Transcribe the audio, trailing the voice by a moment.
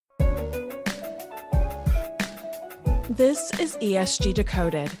This is ESG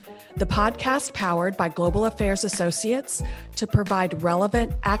Decoded, the podcast powered by Global Affairs Associates to provide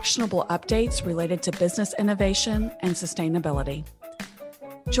relevant, actionable updates related to business innovation and sustainability.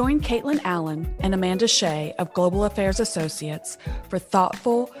 Join Kaitlyn Allen and Amanda Shea of Global Affairs Associates for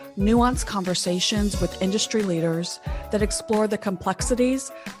thoughtful, nuanced conversations with industry leaders that explore the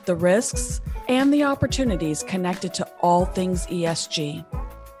complexities, the risks, and the opportunities connected to all things ESG.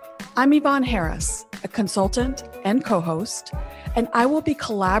 I'm Yvonne Harris, a consultant and co-host, and I will be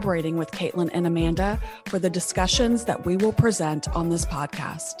collaborating with Kaitlyn and Amanda for the discussions that we will present on this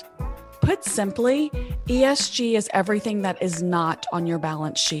podcast. Put simply, ESG is everything that is not on your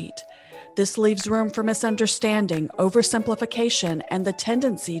balance sheet. This leaves room for misunderstanding, oversimplification, and the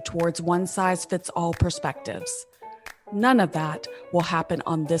tendency towards one-size-fits-all perspectives. None of that will happen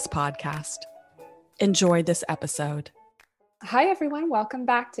on this podcast. Enjoy this episode. Hi, everyone. Welcome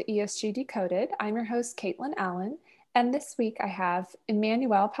back to ESG Decoded. I'm your host, Kaitlyn Allen, and this week I have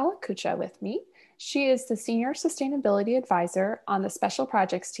Emmanuelle Palikuca with me. She is the Senior Sustainability Advisor on the Special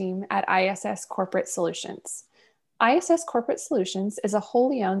Projects team at ISS Corporate Solutions. ISS Corporate Solutions is a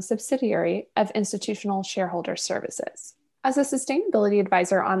wholly owned subsidiary of Institutional Shareholder Services. As a Sustainability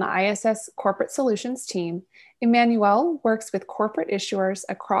Advisor on the ISS Corporate Solutions team, Emmanuelle works with corporate issuers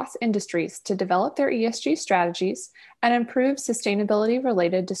across industries to develop their ESG strategies and improve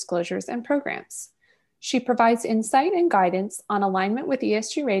sustainability-related disclosures and programs. She provides insight and guidance on alignment with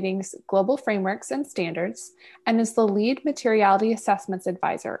ESG ratings, global frameworks, and standards, and is the lead Materiality Assessments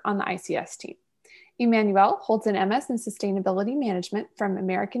Advisor on the ICS team. Emmanuelle holds an MS in Sustainability Management from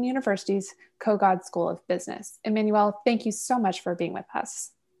American University's Kogod School of Business. Emmanuelle, thank you so much for being with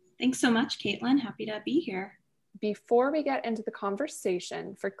us. Thanks so much, Kaitlyn. Happy to be here. Before we get into the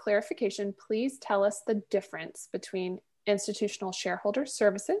conversation, for clarification, please tell us the difference between Institutional Shareholder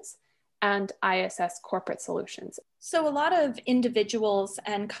Services and ISS Corporate Solutions. So a lot of individuals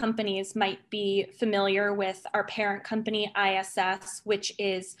and companies might be familiar with our parent company, ISS, which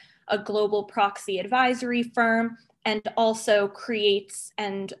is a global proxy advisory firm and also creates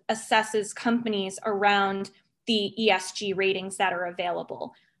and assesses companies around the ESG ratings that are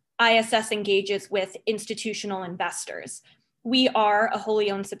available. ISS engages with institutional investors. We are a wholly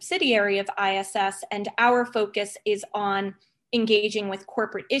owned subsidiary of ISS, and our focus is on engaging with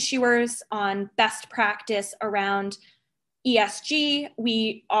corporate issuers on best practice around ESG.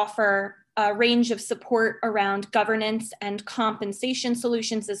 We offer a range of support around governance and compensation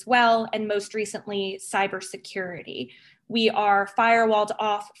solutions as well, and most recently, cybersecurity. We are firewalled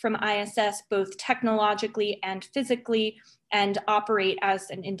off from ISS both technologically and physically and operate as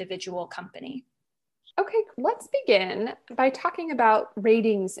an individual company. Okay, let's begin by talking about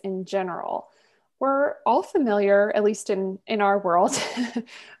ratings in general. We're all familiar, at least in our world,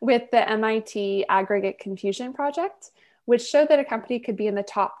 with the MIT Aggregate Confusion Project, which showed that a company could be in the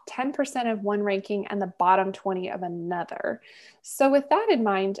top 10% of one ranking and the bottom 20 of another. So with that in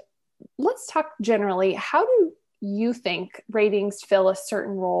mind, let's talk generally. How do you think ratings fill a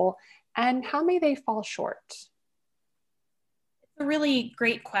certain role, and how may they fall short? It's a really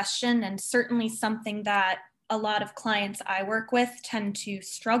great question, and certainly something that a lot of clients I work with tend to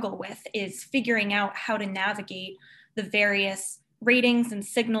struggle with is figuring out how to navigate the various ratings and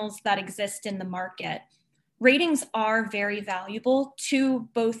signals that exist in the market. Ratings are very valuable to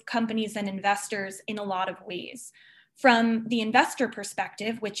both companies and investors in a lot of ways. From the investor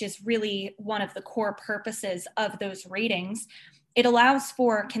perspective, which is really one of the core purposes of those ratings, it allows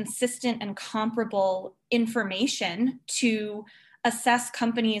for consistent and comparable information to assess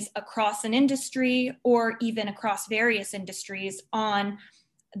companies across an industry or even across various industries on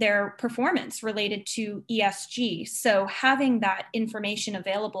their performance related to ESG. So having that information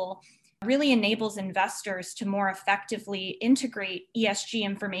available really enables investors to more effectively integrate ESG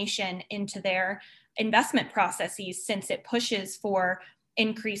information into their investment processes, since it pushes for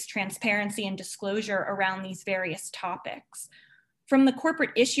increased transparency and disclosure around these various topics. From the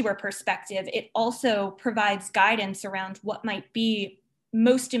corporate issuer perspective, it also provides guidance around what might be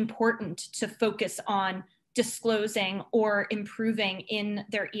most important to focus on disclosing or improving in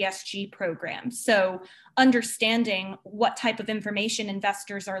their ESG program. So understanding what type of information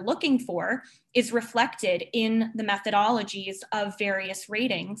investors are looking for is reflected in the methodologies of various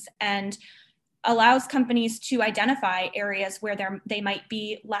ratings and allows companies to identify areas where they might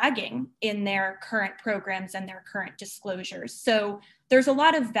be lagging in their current programs and their current disclosures. So there's a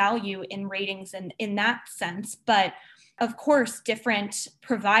lot of value in ratings in that sense, but of course, different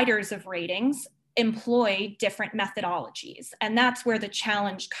providers of ratings employ different methodologies. And that's where the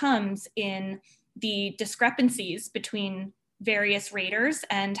challenge comes in the discrepancies between various raters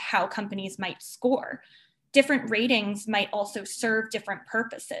and how companies might score. different ratings might also serve different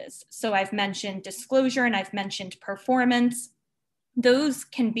purposes. So I've mentioned disclosure and I've mentioned performance. Those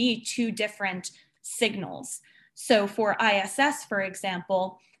can be two different signals. So for ISS, for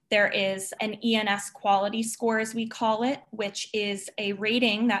example, there is an ENS quality score, as we call it, which is a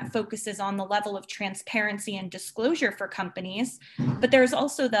rating that focuses on the level of transparency and disclosure for companies. But there's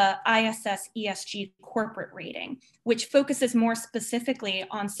also the ISS ESG corporate rating, which focuses more specifically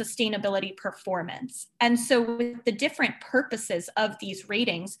on sustainability performance. And so with the different purposes of these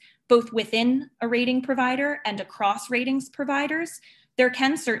ratings, both within a rating provider and across ratings providers, there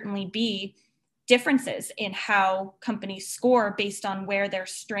can certainly be differences in how companies score based on where their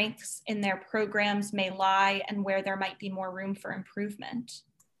strengths in their programs may lie and where there might be more room for improvement.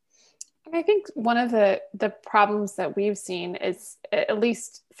 I think one of the problems that we've seen is, at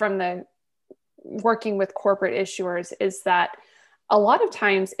least from the working with corporate issuers, is that a lot of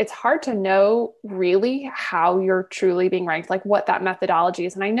times it's hard to know really how you're truly being ranked, like what that methodology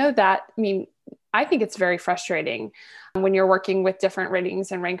is. And I know that, I think it's very frustrating when you're working with different ratings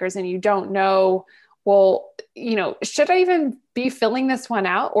and rankers and you don't know, well, should I even be filling this one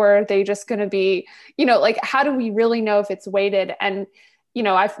out, or are they just going to be, like, how do we really know if it's weighted? And,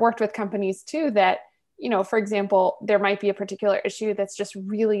 I've worked with companies too that, for example, there might be a particular issue that's just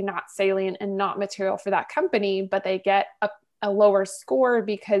really not salient and not material for that company, but they get a lower score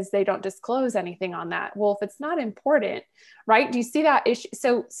because they don't disclose anything on that. Well, if it's not important, right? Do you see that issue?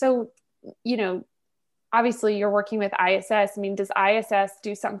 So, obviously you're working with ISS. Does ISS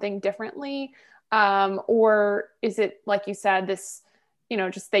do something differently? Or is it, like you said, this,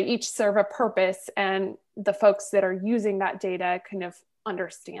 just they each serve a purpose and the folks that are using that data kind of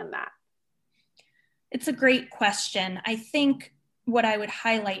understand that? It's a great question. I think what I would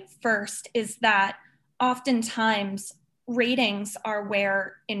highlight first is that oftentimes ratings are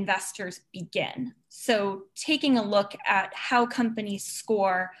where investors begin. So taking a look at how companies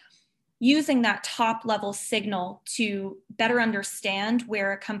score, using that top level signal to better understand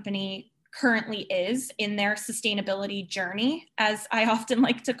where a company currently is in their sustainability journey, as I often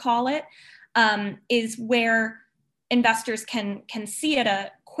like to call it, is where investors can see at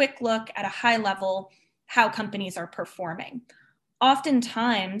a quick look at a high level how companies are performing.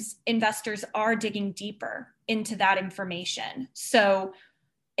 Oftentimes, investors are digging deeper into that information. So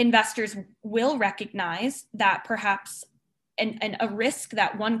investors will recognize that perhaps a risk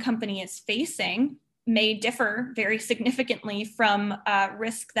that one company is facing may differ very significantly from a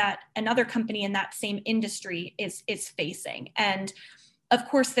risk that another company in that same industry is facing. And of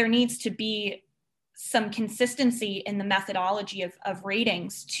course, there needs to be some consistency in the methodology of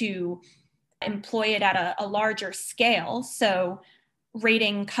ratings to employ it at a larger scale. So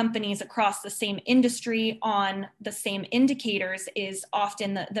rating companies across the same industry on the same indicators is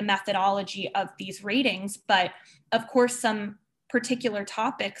often the methodology of these ratings. But of course, some particular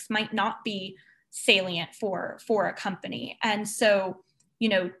topics might not be salient for a company. And so,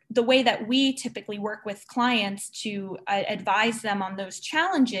 the way that we typically work with clients to advise them on those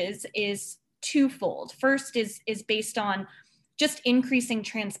challenges is twofold. First is based on just increasing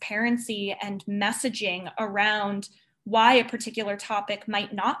transparency and messaging around why a particular topic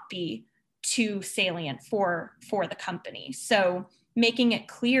might not be too salient for the company. So making it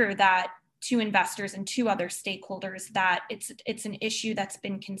clear that to investors and to other stakeholders that it's an issue that's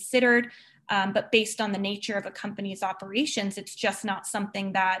been considered, but based on the nature of a company's operations, it's just not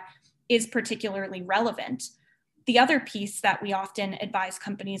something that is particularly relevant. The other piece that we often advise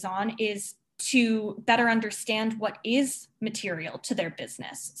companies on is to better understand what is material to their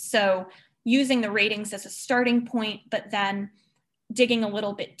business. So using the ratings as a starting point, but then digging a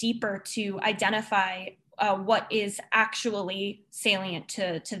little bit deeper to identify what is actually salient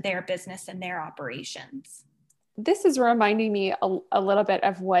to their business and their operations. This is reminding me a little bit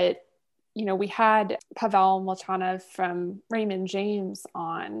of what, we had Pavel Molchanov from Raymond James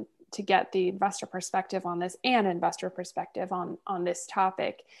on to get the investor perspective on this and investor perspective on this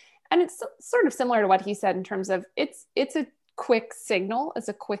topic. And it's sort of similar to what he said in terms of it's a quick signal, it's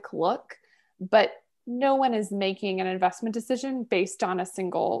a quick look, but no one is making an investment decision based on a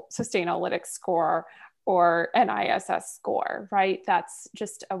single Sustainalytics score or an ISS score, right? That's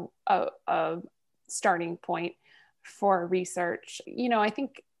just a starting point for research. I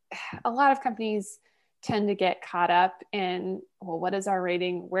think a lot of companies tend to get caught up in, well, what is our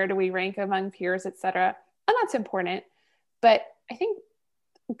rating? Where do we rank among peers, et cetera? And that's important. But I think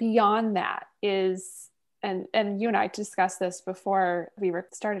beyond that is, and you and I discussed this before we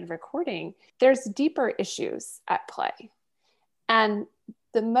started recording, there's deeper issues at play. And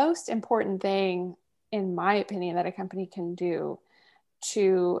the most important thing, in my opinion, that a company can do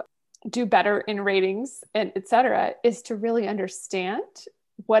to do better in ratings and et cetera, is to really understand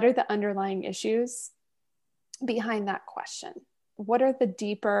what are the underlying issues behind that question. What are the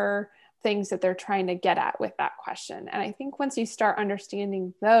deeper things that they're trying to get at with that question? And I think once you start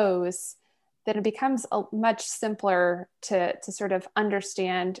understanding those, then it becomes much simpler to sort of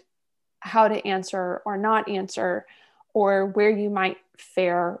understand how to answer or not answer, or where you might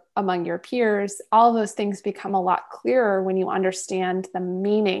fare among your peers. All those things become a lot clearer when you understand the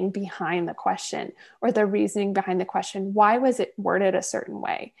meaning behind the question or the reasoning behind the question. Why was it worded a certain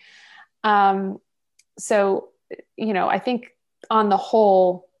way? So, I think on the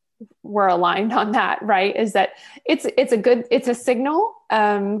whole, we're aligned on that, right? Is that it's a signal.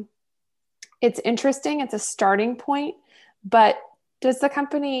 It's interesting. It's a starting point, but does the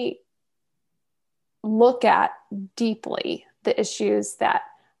company look at deeply the issues that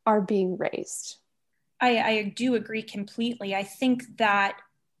are being raised? I do agree completely. I think that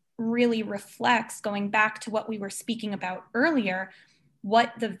really reflects, going back to what we were speaking about earlier,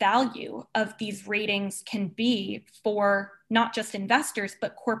 what the value of these ratings can be for not just investors,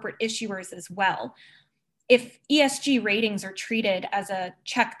 but corporate issuers as well. If ESG ratings are treated as a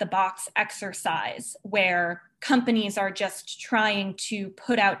check the box exercise where companies are just trying to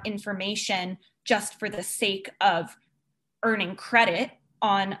put out information just for the sake of earning credit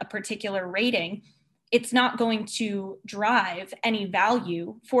on a particular rating, it's not going to drive any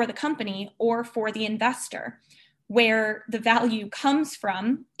value for the company or for the investor. Where the value comes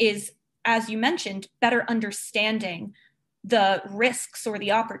from is, as you mentioned, better understanding the risks or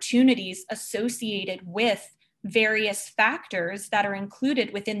the opportunities associated with various factors that are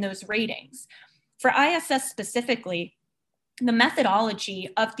included within those ratings. For ISS specifically, the methodology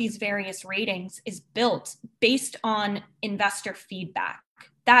of these various ratings is built based on investor feedback.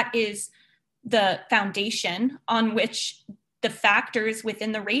 That is the foundation on which the factors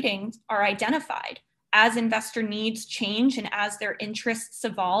within the ratings are identified. As investor needs change and as their interests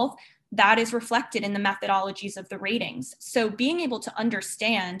evolve, that is reflected in the methodologies of the ratings. So being able to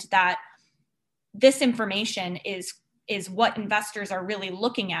understand that this information is what investors are really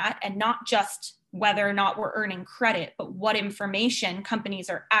looking at, and not just whether or not we're earning credit, but what information companies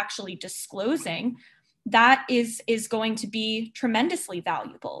are actually disclosing, that is going to be tremendously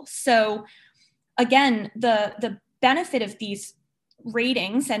valuable. So again, the benefit of these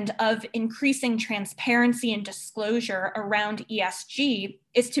ratings and of increasing transparency and disclosure around ESG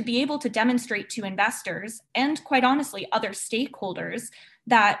is to be able to demonstrate to investors and, quite honestly, other stakeholders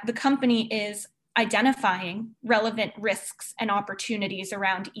that the company is identifying relevant risks and opportunities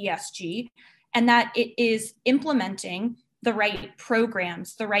around ESG, and that it is implementing the right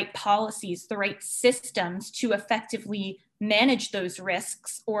programs, the right policies, the right systems to effectively manage those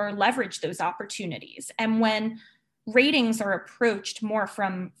risks or leverage those opportunities. And when ratings are approached more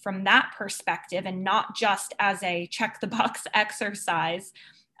from that perspective and not just as a check the box exercise,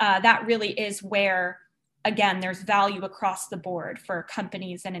 that really is where, again, there's value across the board for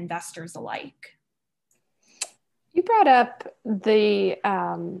companies and investors alike. You brought up the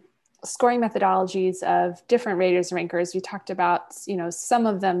scoring methodologies of different raters and rankers. You talked about, some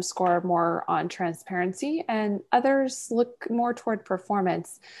of them score more on transparency and others look more toward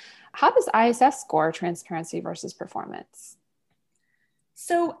performance. How does ISS score transparency versus performance?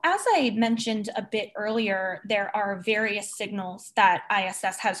 So as I mentioned a bit earlier, there are various signals that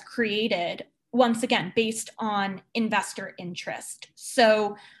ISS has created, once again, based on investor interest.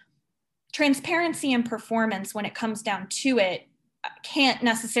 So transparency and performance, when it comes down to it, can't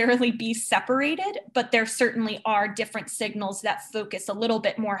necessarily be separated, but there certainly are different signals that focus a little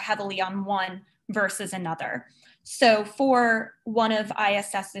bit more heavily on one versus another. So for one of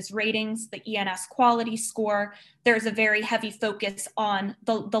ISS's ratings, the ENS quality score, there's a very heavy focus on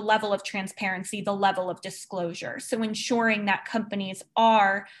the level of transparency, the level of disclosure. So ensuring that companies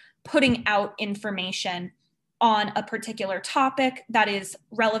are putting out information on a particular topic that is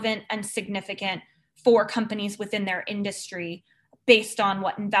relevant and significant for companies within their industry based on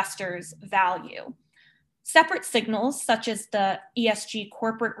what investors value. Separate signals, such as the ESG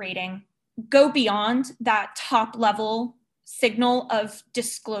corporate rating, go beyond that top level signal of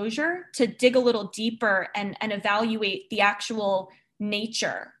disclosure to dig a little deeper and evaluate the actual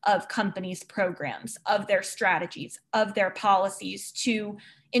nature of companies' programs, of their strategies, of their policies, to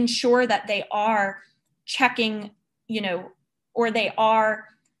ensure that they are checking, or they are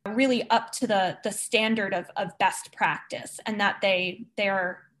really up to the standard of best practice, and that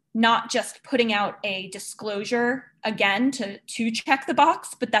they're not just putting out a disclosure, again, to check the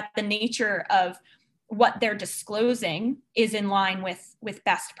box, but that the nature of what they're disclosing is in line with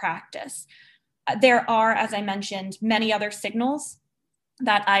best practice. There are, as I mentioned, many other signals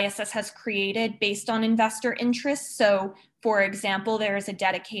that ISS has created based on investor interests. So, for example, there is a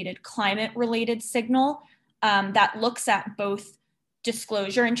dedicated climate-related signal that looks at both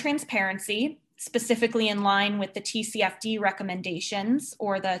disclosure and transparency, specifically in line with the TCFD recommendations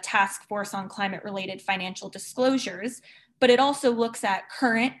or the Task Force on Climate-Related Financial Disclosures, but it also looks at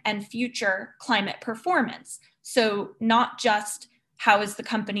current and future climate performance. So not just how is the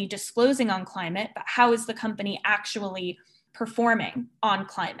company disclosing on climate, but how is the company actually performing on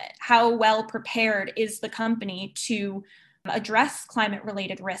climate? How well prepared is the company to address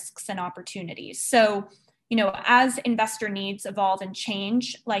climate-related risks and opportunities? So, as investor needs evolve and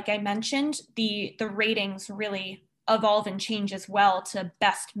change, like I mentioned, the ratings really evolve and change as well to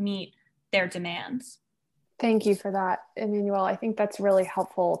best meet their demands. Thank you for that, Emmanuelle. I think that's really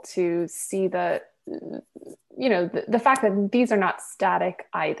helpful to see the fact that these are not static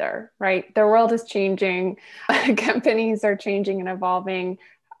either, right? The world is changing, companies are changing and evolving,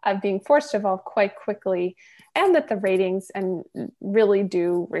 being forced to evolve quite quickly, and that the ratings and really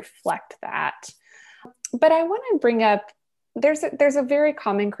do reflect that. But I want to bring up, there's a very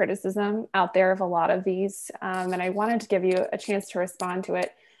common criticism out there of a lot of these, and I wanted to give you a chance to respond to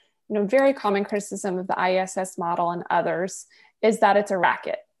it. Very common criticism of the ISS model and others is that it's a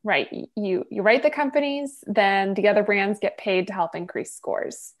racket, right? You rate the companies, then the other brands get paid to help increase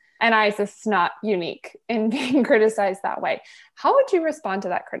scores. And ISS is not unique in being criticized that way. How would you respond to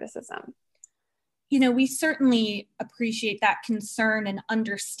that criticism? We certainly appreciate that concern and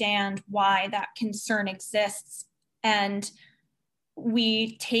understand why that concern exists. And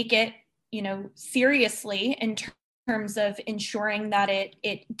we take it, seriously in terms of ensuring that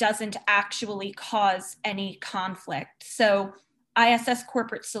it doesn't actually cause any conflict. So ISS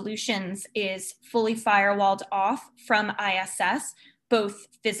Corporate Solutions is fully firewalled off from ISS, both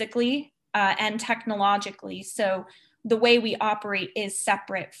physically and technologically. So the way we operate is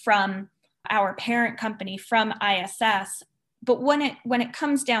separate from our parent company, from ISS. But when it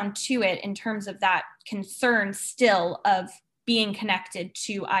comes down to it, in terms of that concern still of being connected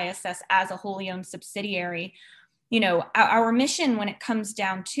to ISS as a wholly owned subsidiary, our mission when it comes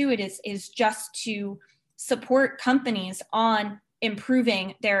down to it is just to support companies on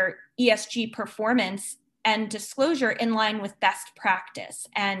improving their ESG performance and disclosure in line with best practice.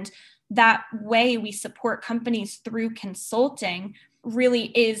 And that way we support companies through consulting really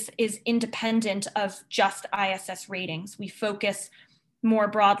is independent of just ISS ratings. We focus more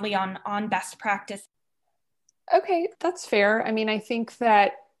broadly on best practice. Okay, that's fair. I mean, I think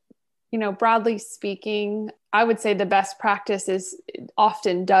that, broadly speaking, I would say the best practice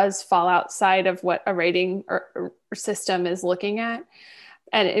often does fall outside of what a rating or system is looking at.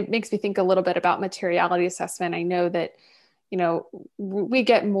 And it makes me think a little bit about materiality assessment. I know that, we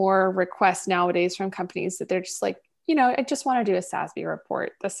get more requests nowadays from companies that they're just like, I just want to do a SASB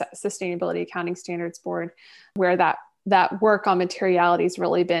report, the Sustainability Accounting Standards Board, where that work on materiality has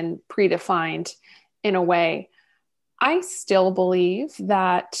really been predefined in a way. I still believe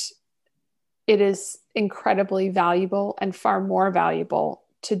that it is incredibly valuable and far more valuable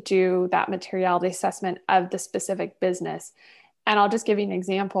to do that materiality assessment of the specific business. And I'll just give you an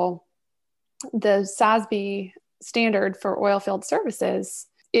example. The SASB standard for oil field services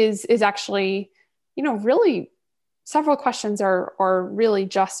is actually, really several questions are really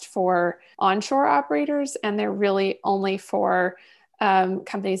just for onshore operators, and they're really only for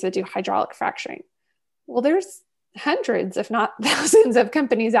companies that do hydraulic fracturing. Well, there's hundreds, if not thousands, of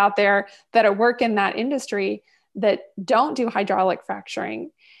companies out there that work in that industry that don't do hydraulic fracturing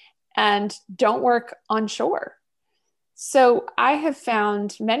and don't work onshore. So I have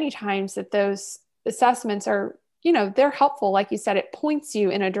found many times that those assessments are, they're helpful. Like you said, it points you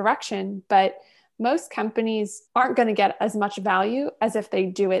in a direction, but most companies aren't going to get as much value as if they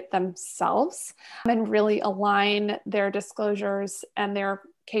do it themselves and really align their disclosures and their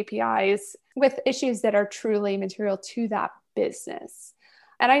KPIs with issues that are truly material to that business.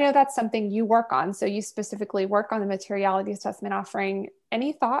 And I know that's something you work on. So you specifically work on the materiality assessment offering.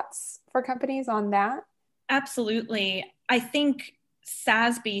 Any thoughts for companies on that? Absolutely. I think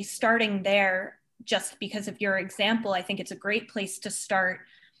SASB, starting there, just because of your example, I think it's a great place to start,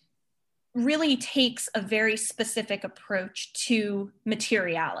 really takes a very specific approach to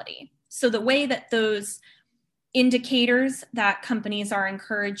materiality. So the way that those indicators that companies are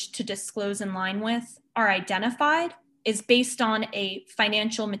encouraged to disclose in line with are identified is based on a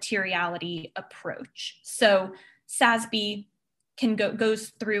financial materiality approach. So SASB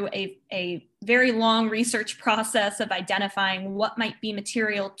goes through a very long research process of identifying what might be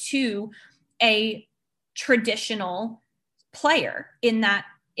material to a traditional player in that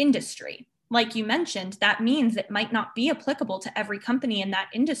industry. like you mentioned, that means it might not be applicable to every company in that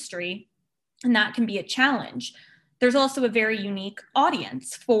industry, and that can be a challenge. There's also a very unique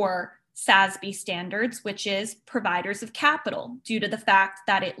audience for SASB standards, which is providers of capital, due to the fact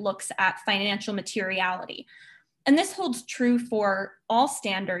that it looks at financial materiality. And this holds true for all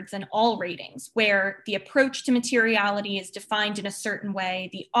standards and all ratings, where the approach to materiality is defined in a certain way,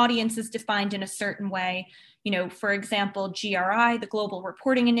 the audience is defined in a certain way. For example, GRI, the Global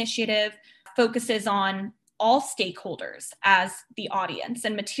Reporting Initiative, focuses on all stakeholders as the audience,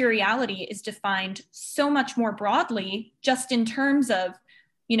 and materiality is defined so much more broadly, just in terms of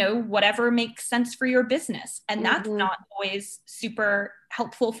whatever makes sense for your business. And that's not always super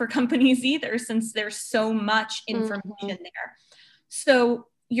helpful for companies either, since there's so much information there. So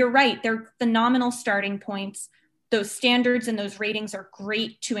you're right, they're phenomenal starting points. Those standards and those ratings are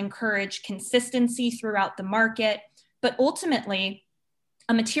great to encourage consistency throughout the market. But ultimately,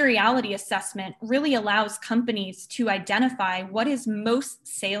 a materiality assessment really allows companies to identify what is most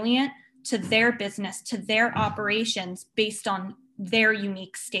salient to their business, to their operations, based on their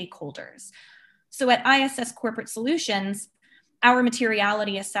unique stakeholders. So at ISS Corporate Solutions, our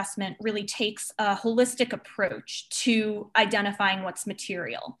materiality assessment really takes a holistic approach to identifying what's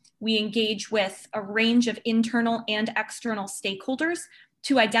material. We engage with a range of internal and external stakeholders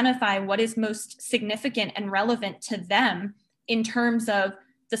to identify what is most significant and relevant to them in terms of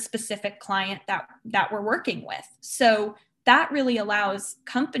the specific client that we're working with. So that really allows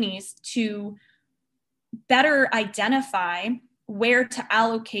companies to better identify where to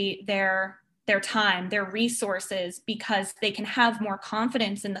allocate their time, their resources, because they can have more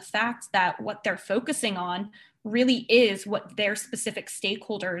confidence in the fact that what they're focusing on really is what their specific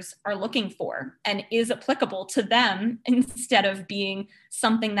stakeholders are looking for and is applicable to them, instead of being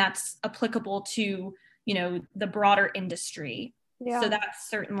something that's applicable to, the broader industry. Yeah. So that's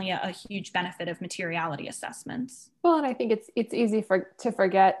certainly a huge benefit of materiality assessments. Well, and I think it's easy to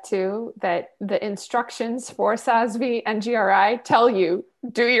forget too that the instructions for SASB and GRI tell you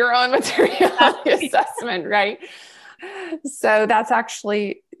do your own materiality assessment, right? So that's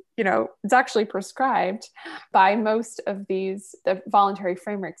actually, it's actually prescribed by most of the voluntary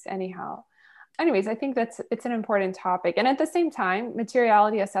frameworks anyhow. Anyways, I think it's an important topic. And at the same time,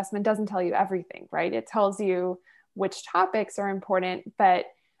 materiality assessment doesn't tell you everything, right? It tells you which topics are important, but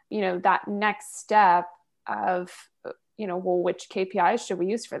that next step of which KPIs should we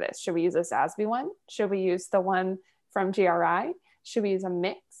use for this? Should we use a SASB one? Should we use the one from GRI? Should we use a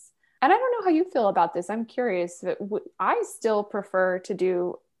mix? And I don't know how you feel about this. I'm curious. I still prefer to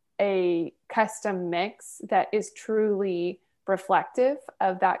do a custom mix that is truly reflective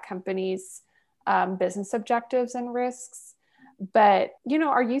of that company's business objectives and risks. But,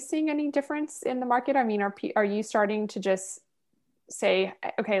 are you seeing any difference in the market? I mean, are you starting to just say,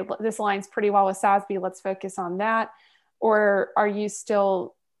 okay, this aligns pretty well with SASB, let's focus on that? Or are you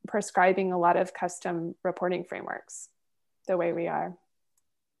still prescribing a lot of custom reporting frameworks the way we are?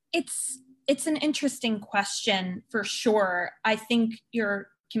 It's an interesting question for sure. I think you're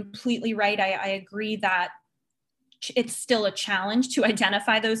completely right. I agree that it's still a challenge to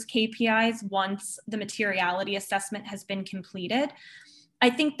identify those KPIs once the materiality assessment has been completed. I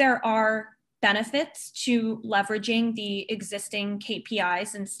think there are benefits to leveraging the existing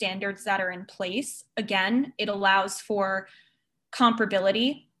KPIs and standards that are in place. Again, it allows for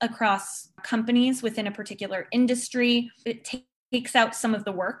comparability across companies within a particular industry. It takes out some of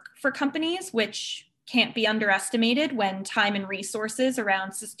the work for companies, which can't be underestimated when time and resources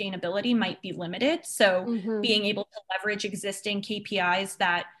around sustainability might be limited. So being able to leverage existing KPIs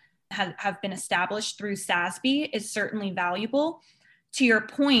that have been established through SASB is certainly valuable. To your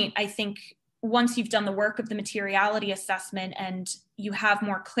point, I think once you've done the work of the materiality assessment and you have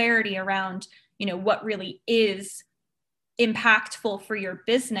more clarity around, what really is impactful for your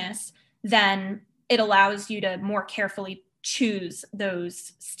business, then it allows you to more carefully choose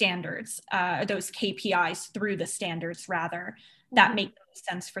those standards, those KPIs through the standards rather, that make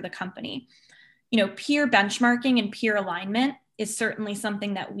sense for the company. Peer benchmarking and peer alignment is certainly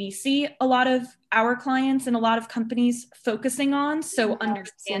something that we see a lot of our clients and a lot of companies focusing on. So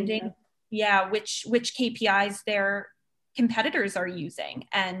understanding, which KPIs their competitors are using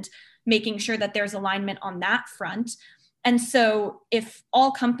and making sure that there's alignment on that front. And so if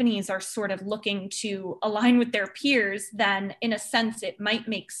all companies are sort of looking to align with their peers, then in a sense, it might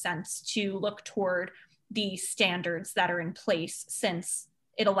make sense to look toward the standards that are in place, since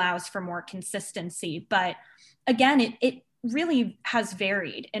it allows for more consistency. But again, it really has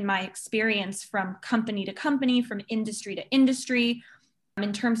varied in my experience from company to company, from industry to industry,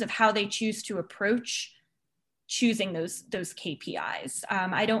 in terms of how they choose to approach choosing those KPIs.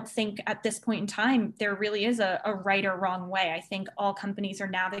 I don't think at this point in time, there really is a right or wrong way. I think all companies are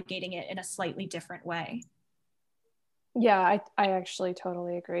navigating it in a slightly different way. Yeah, I actually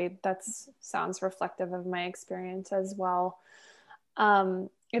totally agree. That sounds reflective of my experience as well.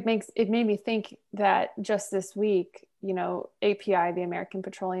 It made me think that just this week, API, the American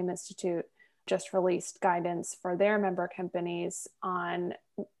Petroleum Institute, just released guidance for their member companies on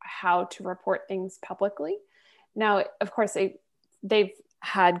how to report things publicly. Now, of course, they've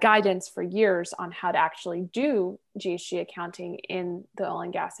had guidance for years on how to actually do GHG accounting in the oil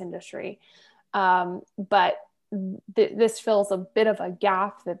and gas industry. But this fills a bit of a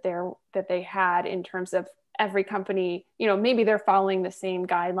gap that they had in terms of every company, maybe they're following the same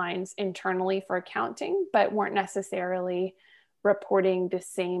guidelines internally for accounting, but weren't necessarily reporting the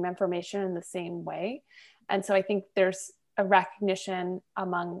same information in the same way. And so I think there's a recognition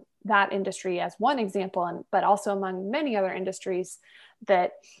among that industry as one example, but also among many other industries,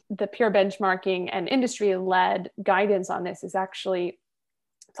 that the peer benchmarking and industry-led guidance on this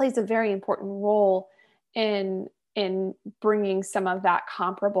plays a very important role in bringing some of that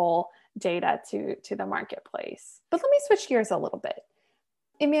comparable data to the marketplace. But let me switch gears a little bit.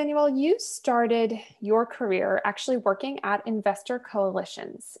 Emmanuelle, you started your career actually working at investor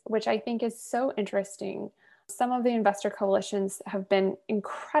coalitions, which I think is so interesting. Some of the investor coalitions have been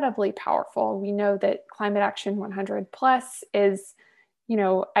incredibly powerful. We know that Climate Action 100 Plus is,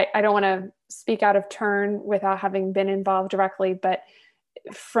 I don't want to speak out of turn without having been involved directly, but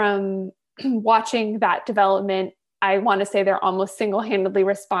from watching that development, I want to say they're almost single-handedly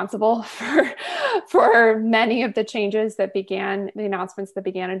responsible for many of the changes the announcements that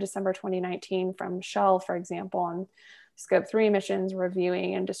began in December 2019 from Shell, for example, on Scope 3 emissions,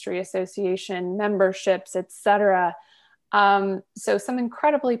 reviewing industry association memberships, et cetera. So some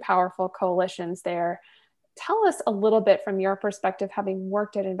incredibly powerful coalitions there. Tell us a little bit from your perspective, having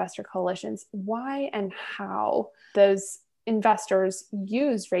worked at investor coalitions, why and how those investors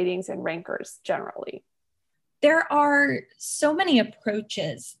use ratings and rankers generally. There are so many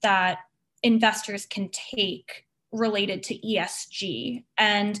approaches that investors can take related to ESG.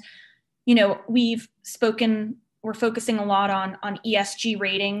 And, we're focusing a lot on ESG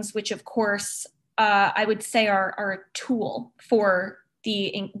ratings, which of course, I would say are a tool for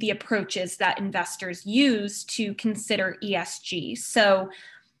the approaches that investors use to consider ESG. So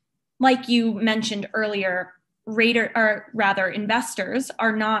like you mentioned earlier, investors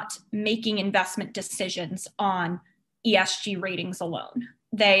are not making investment decisions on ESG ratings alone.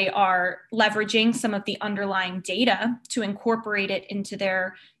 They are leveraging some of the underlying data to incorporate it into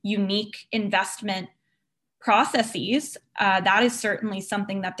their unique investment processes. That is certainly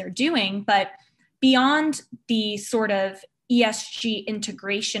something that they're doing, but beyond the sort of ESG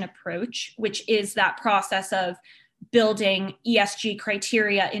integration approach, which is that process of building ESG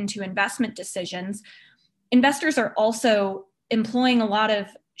criteria into investment decisions, investors are also employing a lot of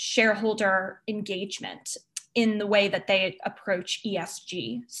shareholder engagement in the way that they approach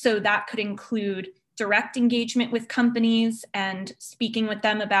ESG. So that could include direct engagement with companies and speaking with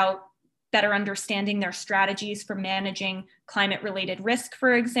them about better understanding their strategies for managing climate-related risk,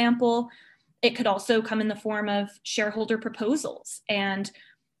 for example. It could also come in the form of shareholder proposals and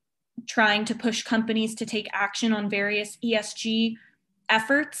trying to push companies to take action on various ESG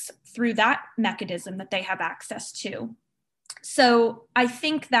efforts through that mechanism that they have access to. So I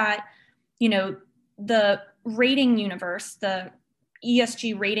think that, the rating universe, the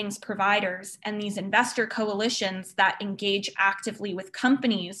ESG ratings providers and these investor coalitions that engage actively with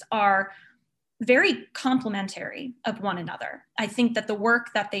companies are very complementary of one another. I think that the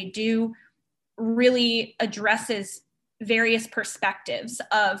work that they do really addresses various perspectives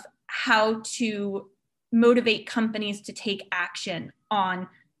of how to motivate companies to take action on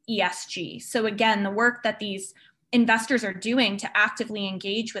ESG. So again, the work that these investors are doing to actively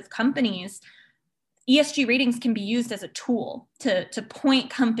engage with companies, ESG ratings can be used as a tool to point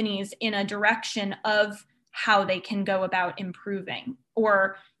companies in a direction of how they can go about improving,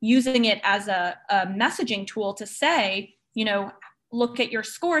 or using it as a messaging tool to say, look at your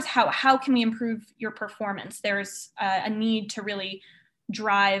scores, how can we improve your performance? There's a need to really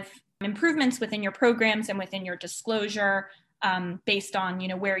drive improvements within your programs and within your disclosure based on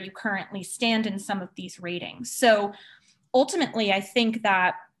where you currently stand in some of these ratings. So ultimately, I think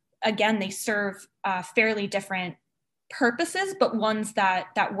that, again, they serve fairly different purposes, but ones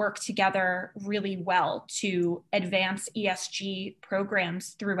that work together really well to advance ESG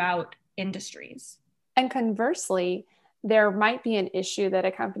programs throughout industries. And conversely, there might be an issue that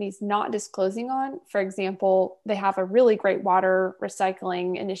a company's not disclosing on. For example, they have a really great water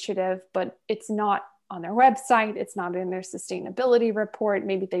recycling initiative, but it's not on their website. It's not in their sustainability report.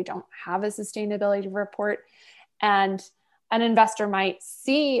 Maybe they don't have a sustainability report. And an investor might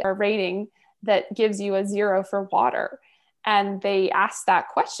see a rating that gives you a 0 for water. And they ask that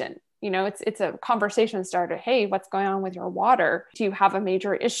question. It's a conversation starter. Hey, what's going on with your water? Do you have a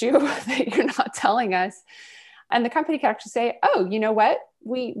major issue that you're not telling us? And the company can actually say, oh, you know what?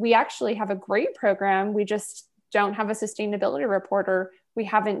 We actually have a great program. We just don't have a sustainability report, or we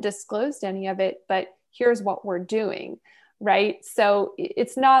haven't disclosed any of it, but here's what we're doing, right? So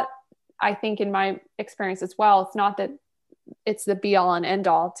it's not, I think in my experience as well, it's not that it's the be all and end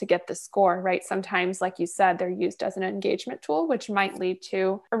all to get the score, right? Sometimes, like you said, they're used as an engagement tool, which might lead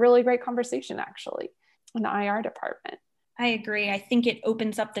to a really great conversation actually in the IR department. I agree. I think it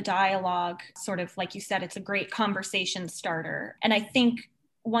opens up the dialogue, sort of like you said, it's a great conversation starter. And I think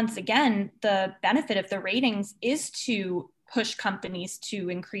once again, the benefit of the ratings is to push companies to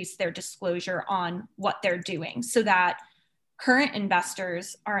increase their disclosure on what they're doing so that current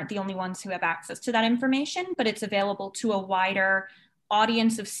investors aren't the only ones who have access to that information, but it's available to a wider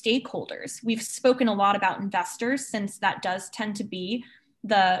audience of stakeholders. We've spoken a lot about investors since that does tend to be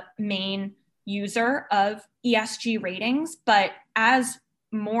the main user of ESG ratings, but as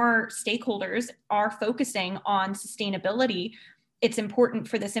more stakeholders are focusing on sustainability, it's important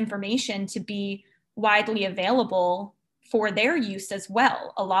for this information to be widely available for their use as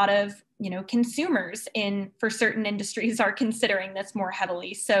well. A lot of, consumers for certain industries are considering this more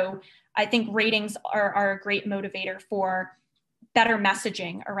heavily. So I think ratings are a great motivator for better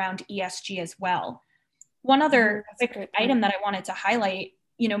messaging around ESG as well. One other quick item that I wanted to highlight,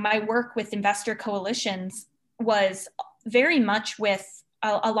 my work with investor coalitions was very much with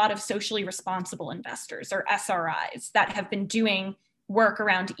a lot of socially responsible investors, or SRIs, that have been doing work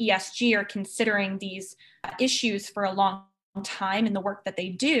around ESG or considering these issues for a long time in the work that they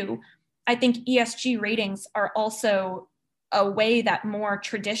do. I think ESG ratings are also a way that more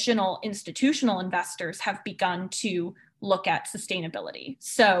traditional institutional investors have begun to look at sustainability.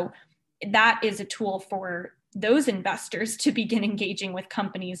 So that is a tool for those investors to begin engaging with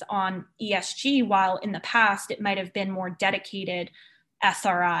companies on ESG, while in the past it might have been more dedicated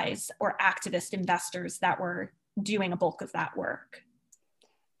SRIs or activist investors that were doing a bulk of that work.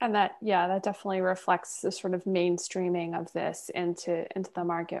 And that definitely reflects the sort of mainstreaming of this into the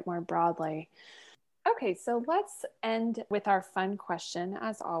market more broadly. Okay, so let's end with our fun question,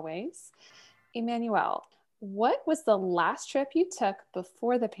 as always. Emmanuelle, what was the last trip you took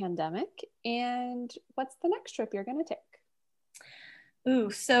before the pandemic, and what's the next trip you're going to take?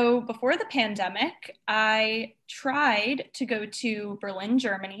 So before the pandemic, I tried to go to Berlin,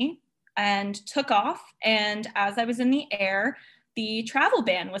 Germany, and took off. And as I was in the air, the travel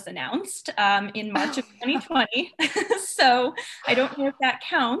ban was announced in March of 2020. So I don't know if that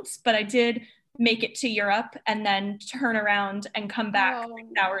counts, but I did make it to Europe and then turn around and come back 6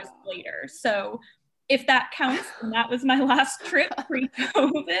 hours later. So if that counts, then that was my last trip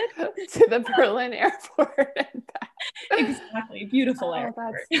pre-COVID. To the Berlin airport and back. Exactly. Beautiful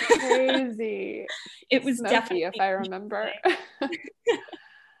airport. That's crazy. It was smoky, definitely, if I remember.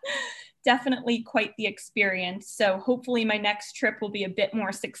 Definitely quite the experience. So hopefully my next trip will be a bit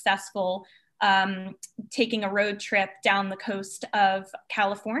more successful, taking a road trip down the coast of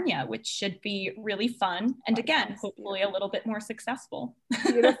California, which should be really fun. And again, hopefully a little bit more successful.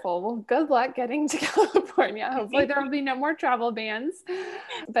 Beautiful. Well, good luck getting to California. Hopefully there will be no more travel bans.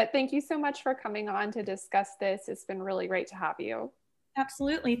 But thank you so much for coming on to discuss this. It's been really great to have you.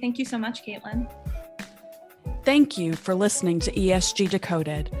 Absolutely. Thank you so much, Kaitlyn. Thank you for listening to ESG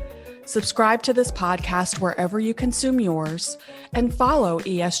Decoded. Subscribe to this podcast wherever you consume yours, and follow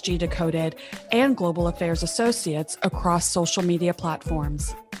ESG Decoded and Global Affairs Associates across social media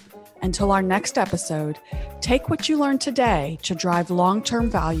platforms. Until our next episode, take what you learned today to drive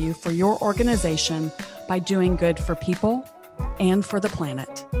long-term value for your organization by doing good for people and for the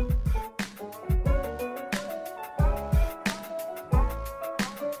planet.